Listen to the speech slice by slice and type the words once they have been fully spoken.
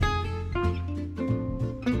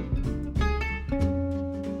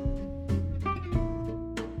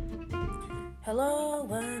Hello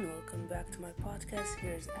and welcome back to my podcast.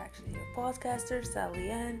 Here's actually your podcaster, Sally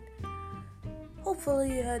Ann.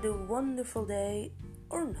 Hopefully you had a wonderful day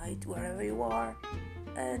or night wherever you are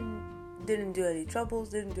and didn't do any troubles,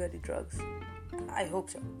 didn't do any drugs. I hope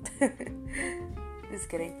so. Just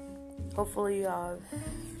kidding. Hopefully you're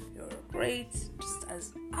great, just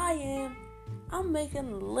as I am. I'm making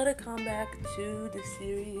a little comeback to the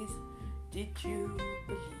series Did You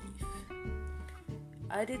Believe?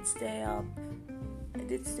 I did stay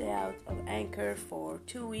out of Anchor for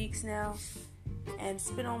 2 weeks now, and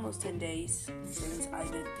it's been almost 10 days since I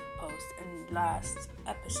did post a last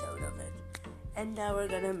episode of it. And now we're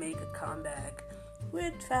gonna make a comeback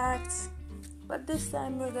with facts, but this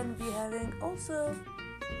time we're gonna be having also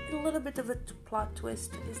a little bit of a plot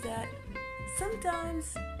twist, is that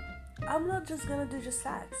sometimes I'm not just gonna do just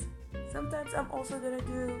facts. Sometimes I'm also gonna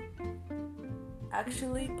do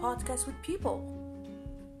actually podcasts with people.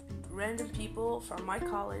 Random people from my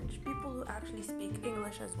college, people who actually speak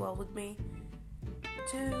English as well with me,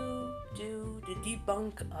 to do the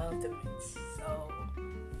debunk of the myths. So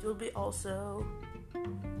it will be also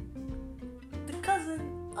the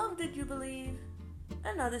cousin of Did You Believe,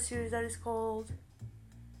 another series that is called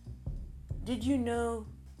Did You Know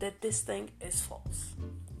That This Thing Is False?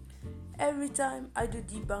 Every time I do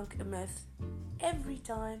debunk a myth, every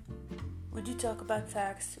time we do talk about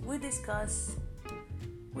facts, we discuss,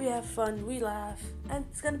 we have fun, we laugh, and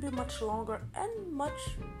it's gonna be much longer in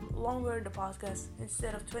the podcast.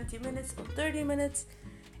 Instead of 20 minutes or 30 minutes,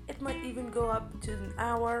 it might even go up to an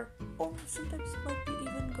hour, or sometimes it might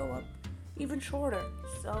even go up even shorter.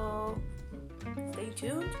 So stay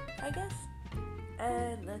tuned, I guess,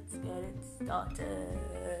 and let's get it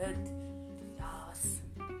started.